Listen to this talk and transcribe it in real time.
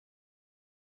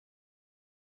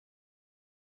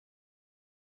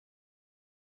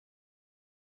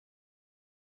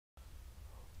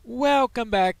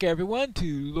Welcome back everyone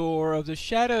to Lore of the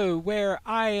Shadow, where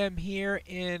I am here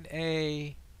in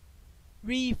a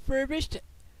refurbished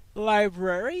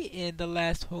library in the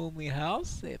last homely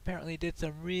house. They apparently did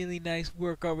some really nice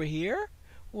work over here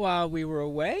while we were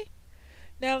away.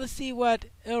 Now let's see what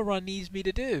Elrond needs me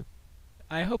to do.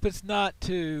 I hope it's not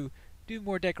to do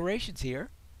more decorations here.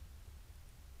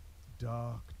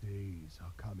 Dark days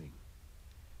are coming.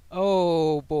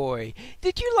 Oh boy,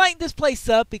 did you lighten this place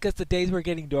up because the days were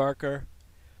getting darker?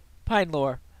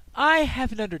 Pinelore, I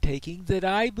have an undertaking that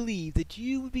I believe that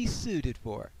you would be suited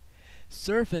for.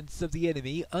 Servants of the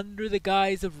enemy, under the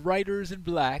guise of riders in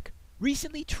black,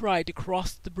 recently tried to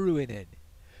cross the Bruinen.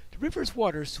 The river's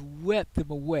water swept them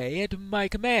away at my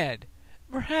command.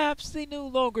 Perhaps they no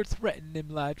longer threaten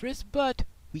Imladris, but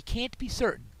we can't be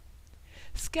certain.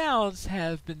 Scouts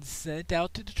have been sent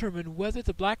out to determine whether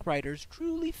the Black Riders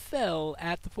truly fell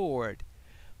at the ford.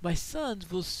 My sons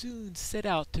will soon set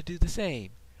out to do the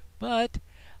same, but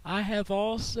I have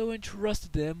also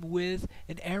entrusted them with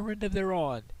an errand of their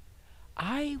own.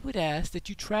 I would ask that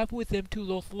you travel with them to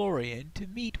Lothlorien to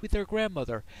meet with their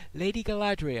grandmother, Lady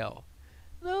Galadriel.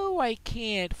 Though I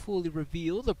can't fully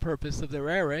reveal the purpose of their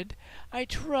errand, I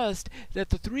trust that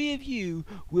the three of you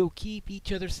will keep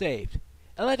each other safe.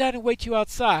 Elladan awaits you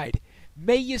outside.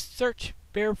 May your search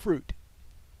bear fruit.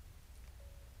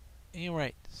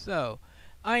 Alright, so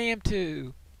I am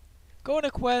to go on a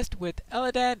quest with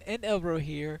Elladan and Elro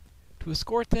here to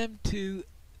escort them to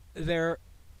their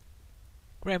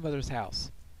grandmother's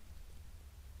house.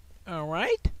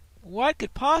 Alright? What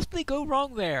could possibly go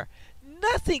wrong there?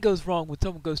 Nothing goes wrong when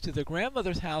someone goes to their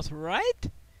grandmother's house,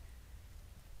 right?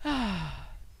 Ah,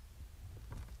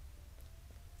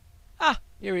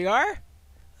 here we are.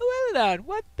 Oh, Elladan,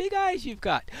 what big eyes you've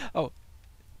got. Oh.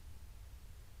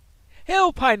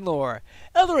 Hail, Pinelore!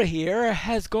 Elra here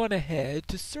has gone ahead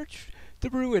to search the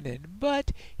Bruinen,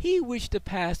 but he wished to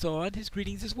pass on his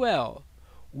greetings as well.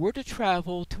 We're to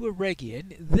travel to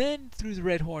Eregion, then through the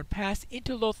Redhorn Pass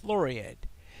into Lothlorien.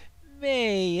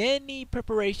 May any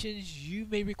preparations you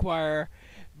may require,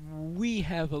 we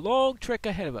have a long trek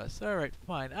ahead of us. Alright,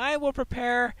 fine. I will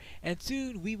prepare, and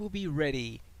soon we will be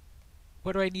ready.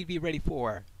 What do I need to be ready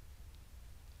for?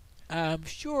 I'm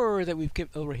sure that we've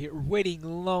kept over here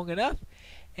waiting long enough,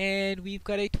 and we've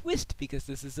got a twist because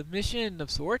this is a mission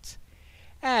of sorts.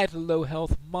 At low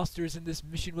health, monsters in this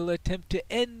mission will attempt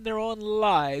to end their own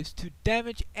lives to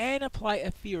damage and apply a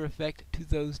fear effect to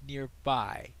those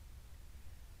nearby.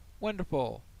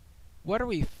 Wonderful. What are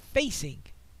we facing?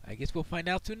 I guess we'll find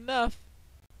out soon enough.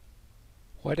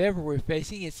 Whatever we're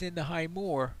facing, it's in the High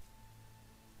Moor.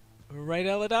 Right,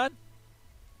 Elladan?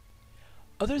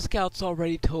 Other scouts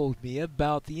already told me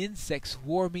about the insects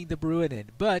swarming the Bruinen,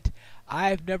 but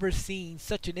I've never seen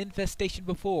such an infestation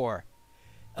before.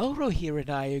 Elro here and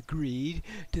I agreed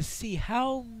to see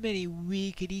how many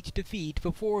we could each defeat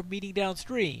before meeting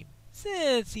downstream.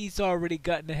 Since he's already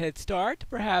gotten a head start,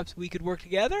 perhaps we could work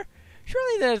together?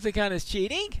 Surely that doesn't count as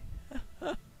cheating?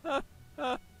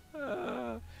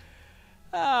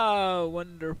 Oh,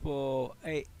 wonderful.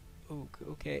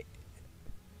 Okay.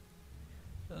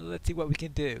 Let's see what we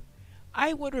can do.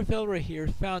 I wonder if Elra here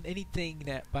found anything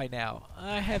by now.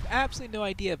 I have absolutely no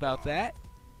idea about that.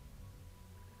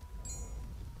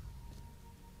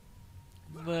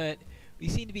 But we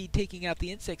seem to be taking out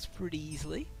the insects pretty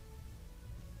easily.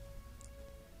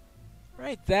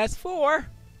 Right, that's 4.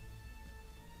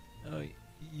 Oh,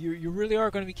 you really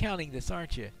are going to be counting this,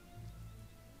 aren't you?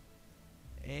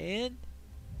 And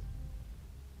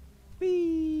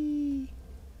whee!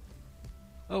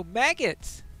 Oh,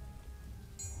 maggots!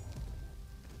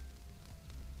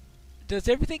 Does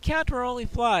everything count or only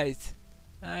flies?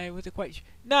 I wasn't quite sure.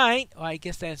 9! Oh, I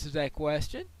guess that answers that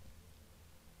question.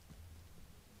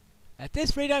 At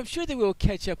this rate, I'm sure they will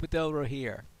catch up with Elro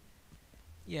here.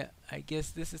 Yeah, I guess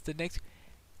this is the next.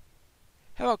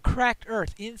 How about cracked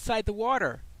earth inside the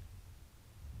water?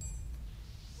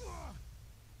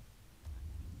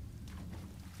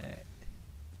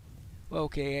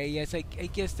 Okay, yes, I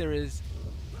guess there is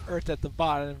earth at the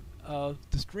bottom of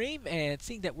the stream, and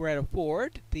seeing that we're at a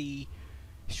ford, the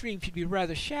stream should be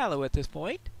rather shallow at this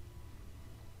point.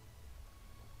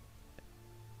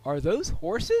 Are those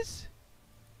horses?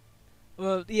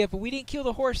 Well, yeah, but we didn't kill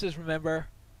the horses, remember?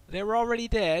 They were already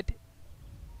dead.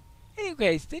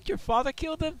 Anyways, didn't your father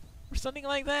kill them? Or something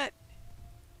like that?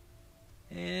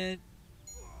 And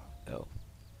oh.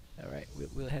 Alright,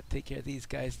 we'll have to take care of these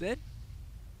guys then.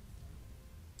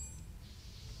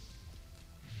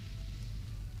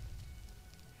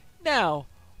 Now,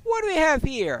 what do we have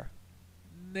here?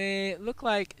 They look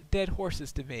like dead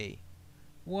horses to me.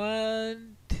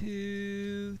 1,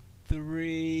 2,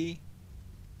 three.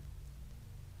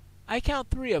 I count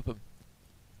three of them.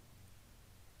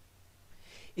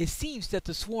 It seems that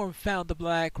the swarm found the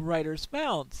Black Rider's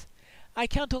mounts. I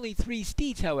count only 3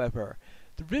 steeds, however.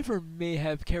 The river may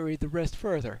have carried the rest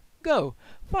further. Go,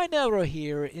 find Elro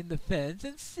here in the fens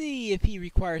and see if he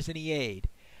requires any aid.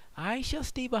 I shall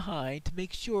stay behind to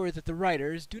make sure that the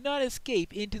riders do not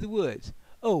escape into the woods.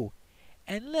 Oh,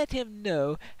 and let him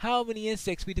know how many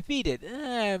insects we defeated.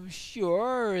 I'm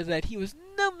sure that he was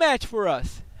no match for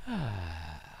us.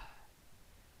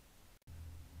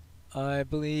 I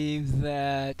believe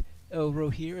that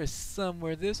Elro here is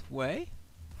somewhere this way.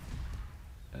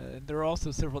 There are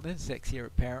also several insects here,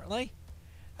 apparently.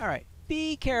 Alright,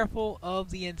 be careful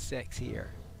of the insects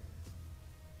here.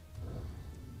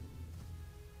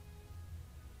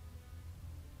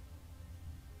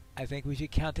 I think we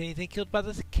should count anything killed by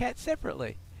the cat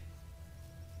separately.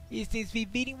 He seems to be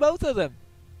beating both of them.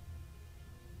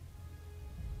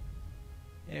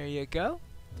 There you go.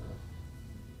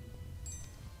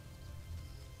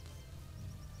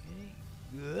 Okay,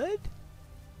 good.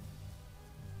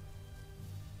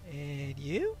 And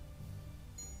you?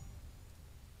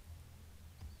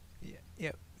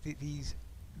 Yeah, these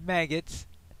maggots,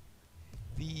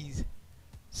 these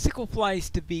sickle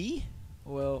flies to be,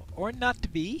 well, or not to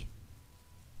be.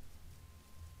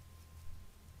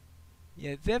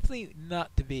 Yeah, definitely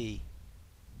not to be.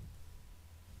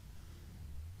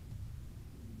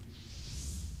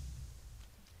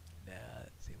 Now,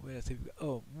 let's see, what else have we got?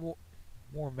 Oh,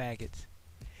 more maggots.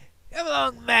 Come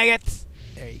along, maggots!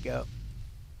 There you go.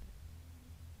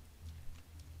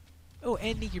 Oh,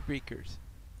 and Neek Breakers.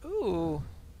 Ooh.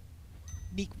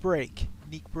 Neek break.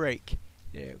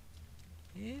 There.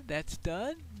 And that's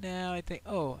done. Now I think,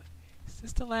 oh, is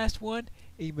this the last one?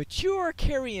 A mature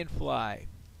carrion fly.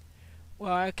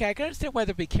 Well, okay, I can understand why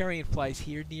there'd be carrion flies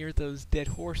here near those dead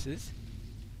horses.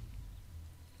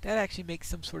 That actually makes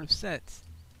some sort of sense.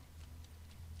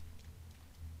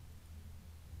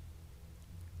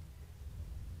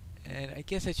 And I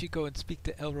guess I should go and speak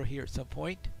to Elro here at some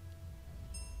point.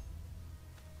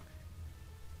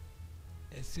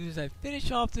 As soon as I finish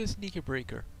off this sneaker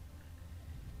breaker.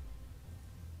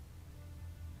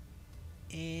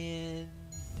 And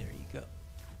there you go.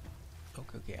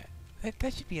 Okay.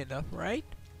 That should be enough, right?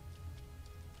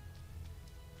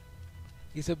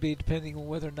 I guess it'll be depending on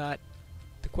whether or not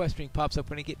the quest ring pops up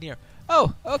when I get near.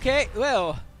 Oh, okay,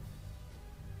 well.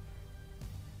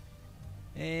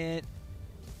 And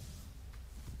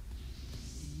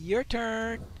your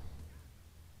turn.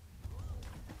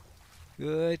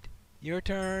 Good. Your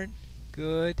turn.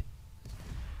 Good.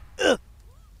 Ugh!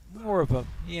 More of them.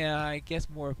 Yeah, I guess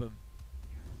more of them.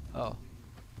 Oh.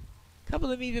 A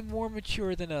couple of them even more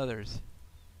mature than others.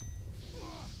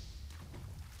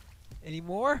 Any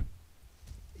more?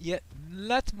 Yet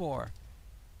lots more.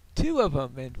 2 of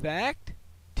them, in fact.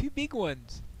 2 big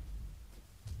ones.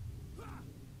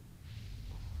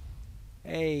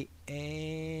 Hey,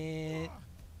 and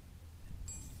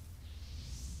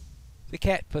the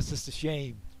cat puts us to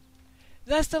shame.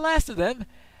 That's the last of them.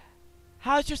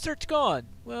 How's your search gone?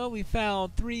 Well, we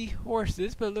found 3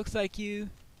 horses, but it looks like you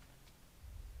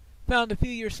found a few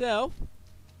yourself.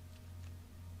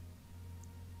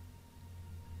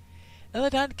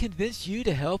 Eladon convinced you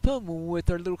to help him with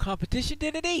our little competition,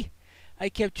 didn't he? I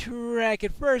kept track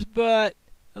at first, but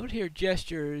I would hear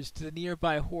gestures to the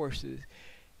nearby horse's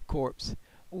corpse.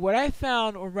 What I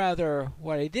found, or rather,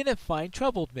 what I didn't find,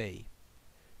 troubled me.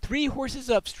 3 horses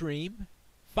upstream,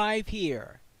 5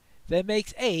 here. That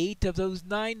makes 8 of those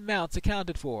 9 mounts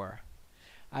accounted for.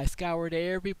 I scoured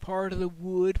every part of the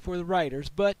wood for the riders,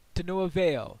 but to no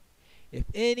avail. If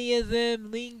any of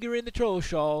them linger in the troll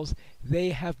shawls, they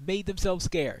have made themselves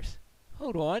scarce.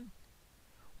 Hold on.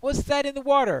 What's that in the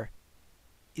water?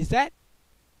 Is that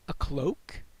a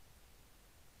cloak?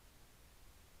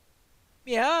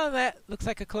 Yeah, that looks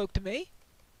like a cloak to me.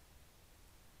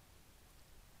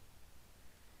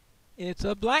 It's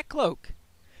a black cloak.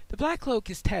 The black cloak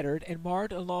is tattered and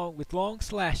marred along with long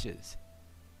slashes.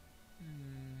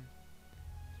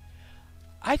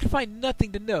 I could find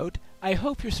nothing to note. I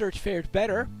hope your search fared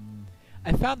better.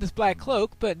 I found this black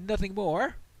cloak, but nothing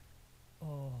more.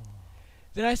 Oh.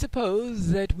 Then I suppose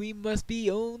that we must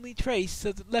be only trace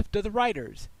left of the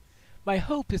riders. My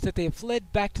hope is that they have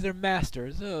fled back to their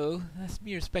masters. Oh, that's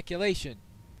mere speculation.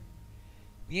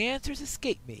 The answers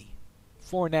escape me.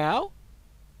 For now?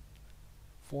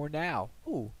 For now.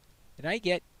 Ooh, and I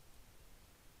get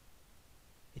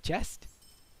a chest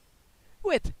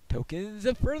with tokens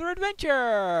of further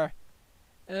adventure.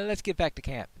 Let's get back to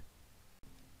camp.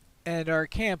 And our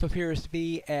camp appears to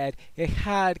be at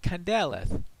Ihad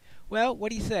Kandaleth. Well, what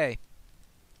do you say?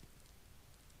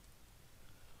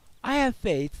 I have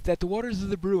faith that the waters of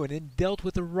the Bruinen dealt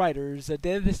with the riders a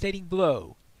devastating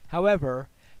blow. However,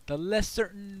 the less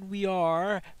certain we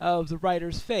are of the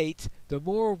riders' fates, the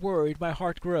more worried my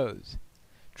heart grows.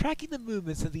 Tracking the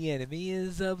movements of the enemy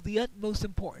is of the utmost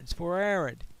importance for our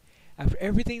errand. After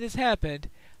everything that's happened,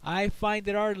 I find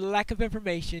that our lack of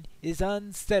information is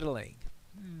unsettling.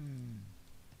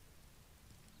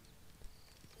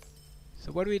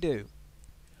 So what do we do?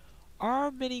 Our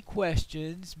many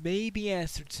questions may be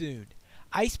answered soon.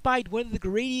 I spied one of the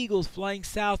great eagles flying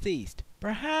southeast.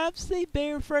 Perhaps they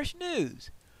bear fresh news.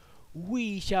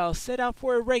 We shall set out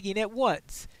for Eregion at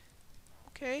once.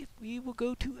 Okay, we will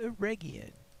go to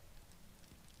Eregion.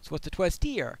 So what's the twist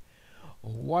here?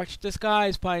 Watch the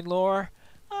skies, Pine Lore.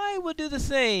 I will do the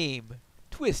same.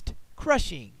 Twist,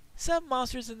 crushing. Some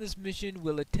monsters in this mission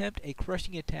will attempt a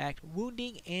crushing attack,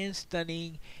 wounding and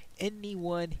stunning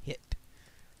anyone hit.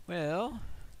 Well,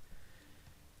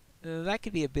 that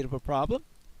could be a bit of a problem.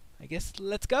 I guess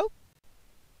let's go.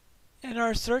 And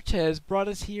our search has brought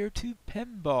us here to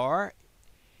TitanBar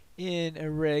in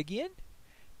Eregion.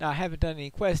 Now, I haven't done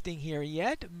any questing here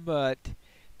yet, but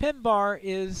TitanBar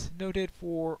is noted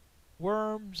for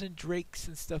worms and drakes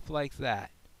and stuff like that.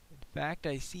 In fact,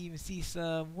 I even see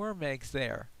some worm eggs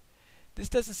there. This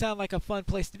doesn't sound like a fun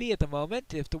place to be at the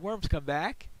moment if the worms come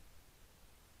back.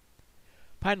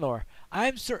 Pine Lore,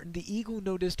 I'm certain the eagle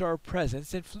noticed our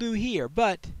presence and flew here,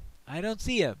 but I don't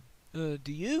see him. Do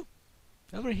you?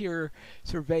 Elder here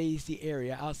surveys the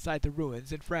area outside the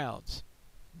ruins and frowns.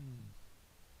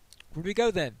 Where do we go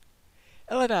then?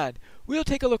 Elenad, we'll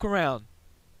take a look around.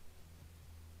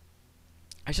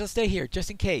 I shall stay here just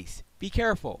in case. Be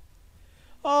careful.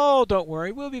 Oh, don't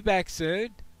worry. We'll be back soon.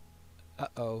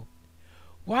 Uh-oh.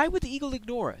 Why would the eagle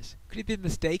ignore us? Could he have been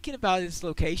mistaken about its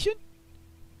location?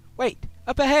 Wait,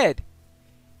 up ahead.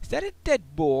 Is that a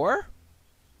dead boar?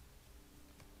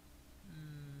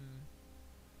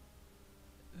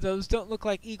 Those don't look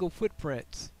like eagle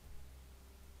footprints.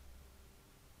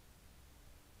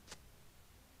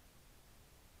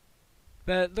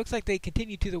 But it looks like they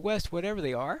continue to the west, whatever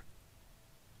they are.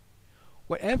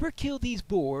 Whatever killed these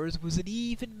boars was an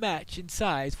even match in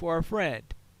size for our friend.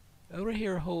 Over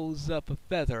here holds up a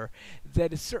feather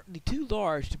that is certainly too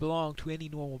large to belong to any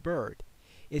normal bird.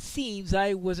 It seems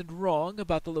I wasn't wrong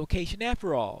about the location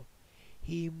after all.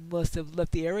 He must have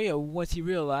left the area once he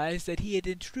realized that he had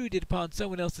intruded upon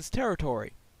someone else's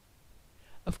territory.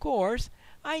 Of course,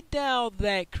 I doubt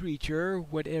that creature,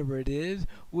 whatever it is,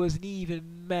 was an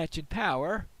even match in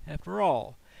power. After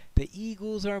all, the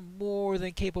eagles are more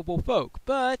than capable folk,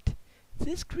 but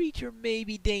this creature may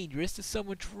be dangerous to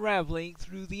someone traveling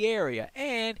through the area,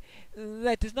 and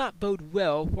that does not bode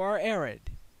well for our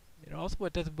errand. And also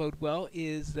what doesn't bode well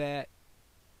is that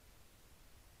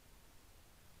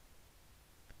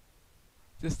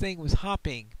this thing was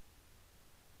hopping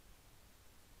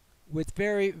with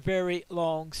very, very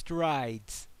long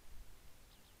strides.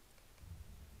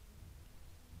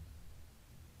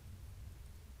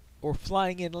 Or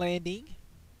flying and landing,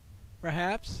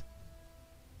 perhaps.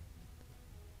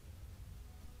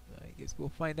 I guess we'll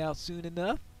find out soon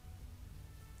enough.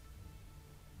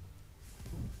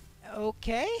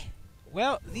 Okay.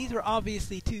 Well, these are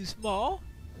obviously too small.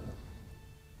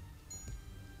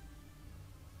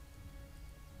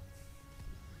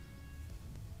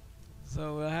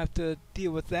 So we'll have to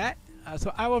deal with that.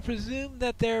 So I will presume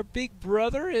that their big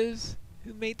brother is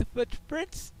who made the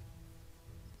footprints.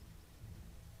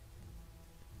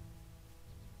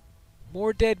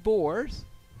 More dead boars.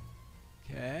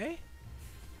 Okay.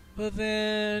 But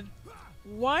then,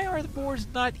 why are the boars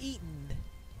not eaten?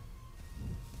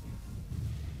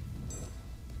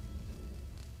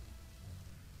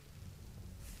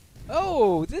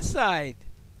 Oh, this side.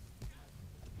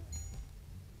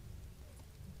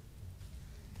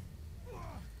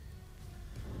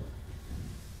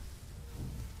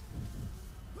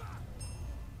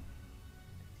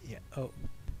 Yeah, oh.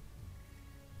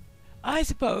 I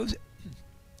suppose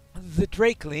the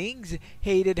Drakelings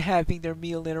hated having their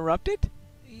meal interrupted.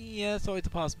 Yeah, that's always a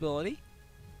possibility.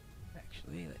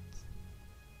 Actually,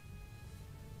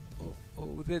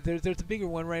 let's... there's a bigger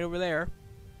one right over there.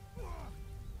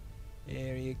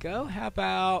 There you go. How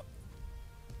about...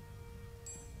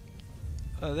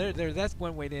 Oh, that's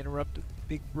one way to interrupt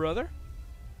Big Brother.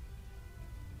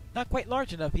 Not quite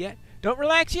large enough yet. Don't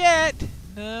relax yet!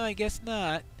 No, I guess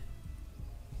not.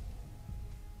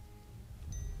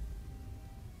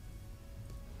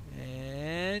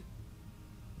 And...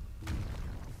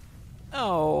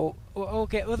 Oh,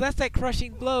 okay. Well, that's that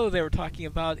crushing blow they were talking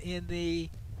about in the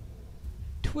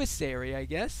twist area, I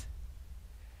guess.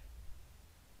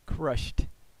 Crushed.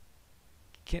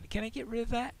 Can I get rid of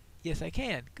that? Yes, I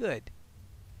can. Good.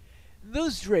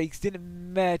 Those drakes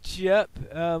didn't match up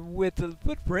with the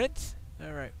footprints.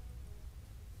 Alright.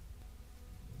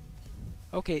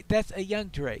 Okay, that's a young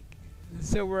drake.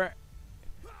 So we're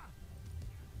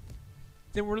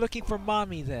looking for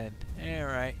mommy then.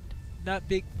 Alright. Not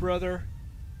big brother,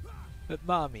 but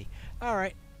mommy.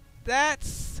 Alright.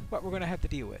 That's what we're gonna have to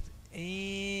deal with.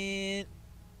 And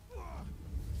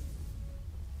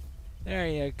there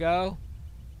you go.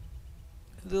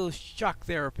 A little shock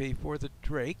therapy for the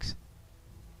drakes.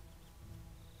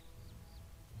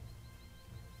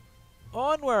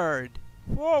 Onward!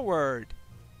 Forward!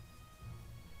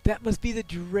 That must be the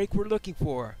drake we're looking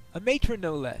for. A matron,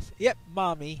 no less. Yep,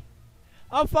 mommy.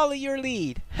 I'll follow your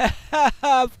lead. Ha ha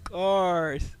ha, of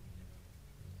course.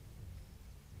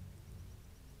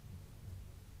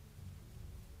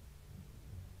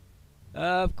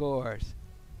 Of course.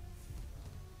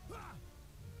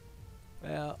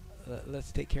 Well,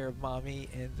 let's take care of mommy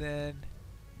and then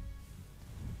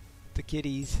the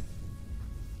kitties.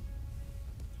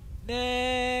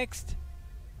 Next!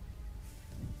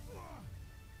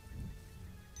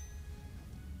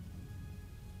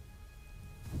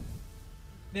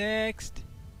 Next!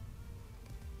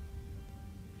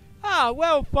 Ah,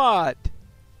 well fought!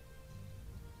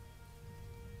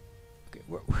 Okay,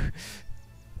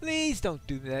 please don't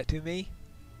do that to me.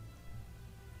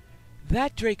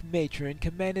 That drake matron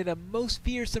commanded a most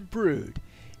fearsome brood.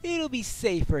 It'll be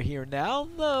safer here now,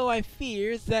 though I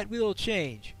fear that will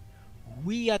change.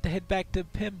 We ought to head back to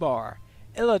TitanBar.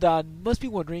 Eladon must be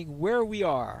wondering where we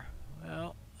are.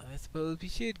 Well, I suppose we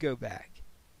should go back.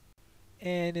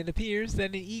 And it appears that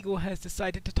an eagle has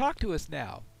decided to talk to us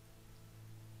now.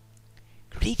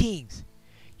 Greetings!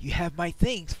 You have my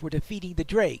thanks for defeating the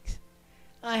drakes.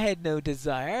 I had no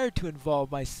desire to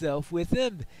involve myself with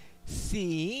them,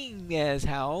 seeing as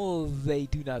how they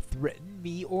do not threaten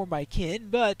me or my kin,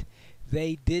 but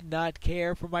they did not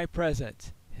care for my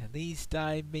presence. At least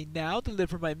I may now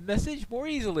deliver my message more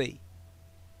easily.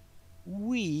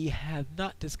 We have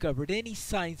not discovered any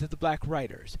signs of the Black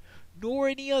Riders, nor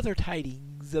any other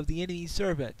tidings of the enemy's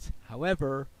servants.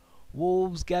 However,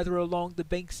 wolves gather along the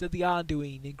banks of the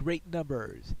Anduin in great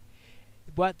numbers.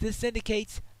 What this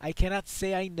indicates, I cannot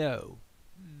say I know.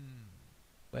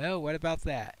 Well, what about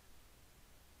that?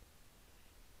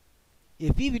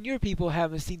 If even your people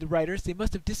haven't seen the riders, they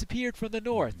must have disappeared from the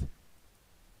north.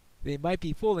 They might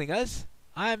be fooling us.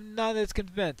 I'm not as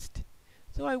convinced.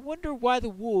 So I wonder why the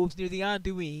wolves near the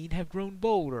Anduin have grown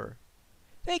bolder.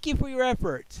 Thank you for your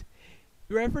efforts.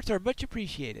 Your efforts are much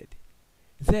appreciated.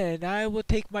 Then I will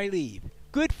take my leave.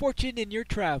 Good fortune in your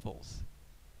travels.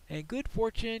 And good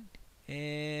fortune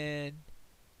and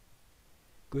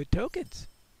good tokens.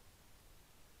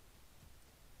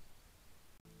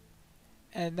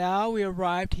 And now we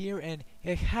arrived here in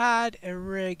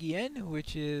Eregion,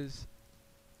 which is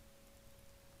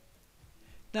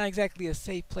not exactly a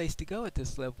safe place to go at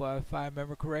this level, if I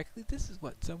remember correctly. This is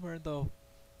what, somewhere in the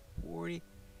 40...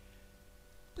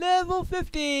 Level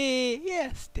 50!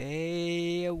 Yeah,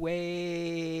 stay away.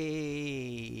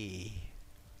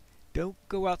 Don't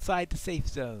go outside the safe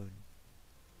zone.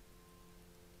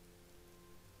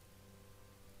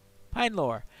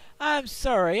 Pinelore, I'm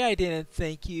sorry I didn't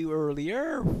thank you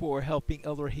earlier for helping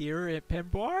Elder here at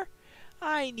TitanBar.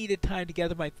 I needed time to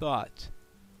gather my thoughts.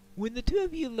 When the two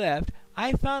of you left,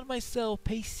 I found myself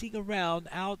pacing around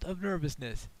out of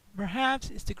nervousness. Perhaps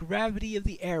it's the gravity of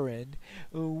the errand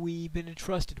we've been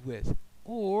entrusted with.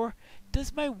 Or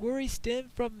does my worry stem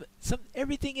from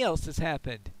everything else that's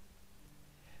happened?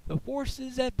 The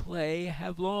forces at play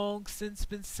have long since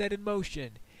been set in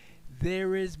motion.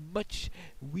 There is much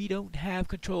we don't have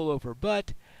control over,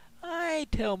 but I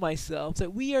tell myself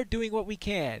that we are doing what we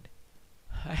can.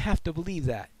 I have to believe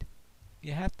that.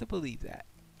 You have to believe that.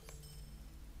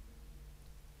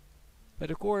 But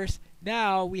of course,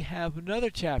 now we have another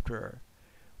chapter.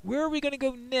 Where are we going to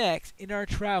go next in our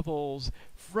travels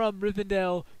from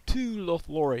Rivendell to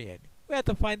Lothlorien? We have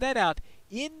to find that out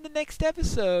in the next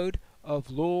episode of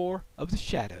Lore of the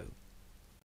Shadow.